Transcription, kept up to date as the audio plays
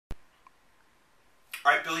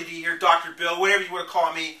All right, Billy D here, Dr. Bill, whatever you want to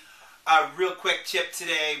call me. Real quick tip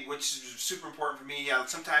today, which is super important for me.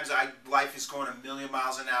 Sometimes life is going a million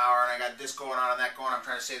miles an hour, and I got this going on and that going on. I'm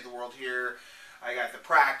trying to save the world here. I got the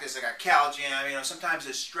practice. I got Cal Jam. You know, sometimes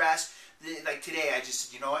the stress. Like today, I just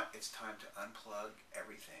said, you know what? It's time to unplug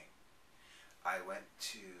everything. I went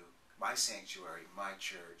to my sanctuary, my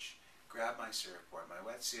church, grabbed my surfboard,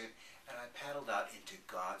 my wetsuit, and I paddled out into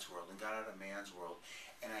God's world and got out of man's world.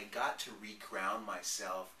 And I got to re-ground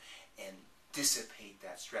myself and dissipate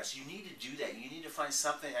that stress. You need to do that. You need to find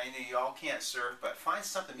something. I know you all can't surf, but find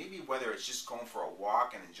something. Maybe whether it's just going for a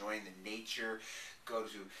walk and enjoying the nature, go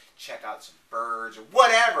to check out some birds or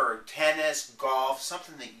whatever, tennis, golf,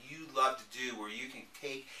 something that you love to do where you can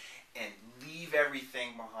take and leave everything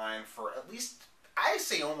behind for at least, I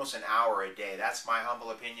say almost an hour a day. That's my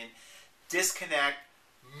humble opinion. Disconnect,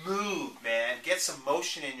 move, man. Get some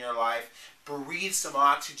motion in your life. Breathe some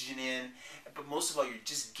oxygen in. But most of all, you're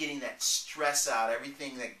just getting that stress out,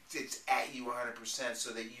 everything that's at you 100%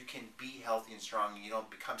 so that you can be healthy and strong and you don't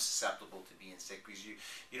become susceptible to being sick, because you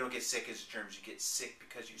don't get sick as germs. You get sick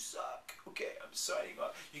because you suck. Okay, I'm signing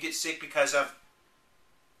off. You get sick because of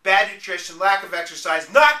bad nutrition, lack of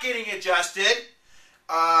exercise, not getting adjusted,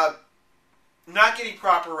 not getting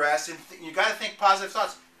proper rest, and you got to think positive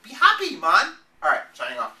thoughts. Be happy, man. All right,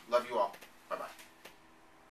 signing off. Love you all.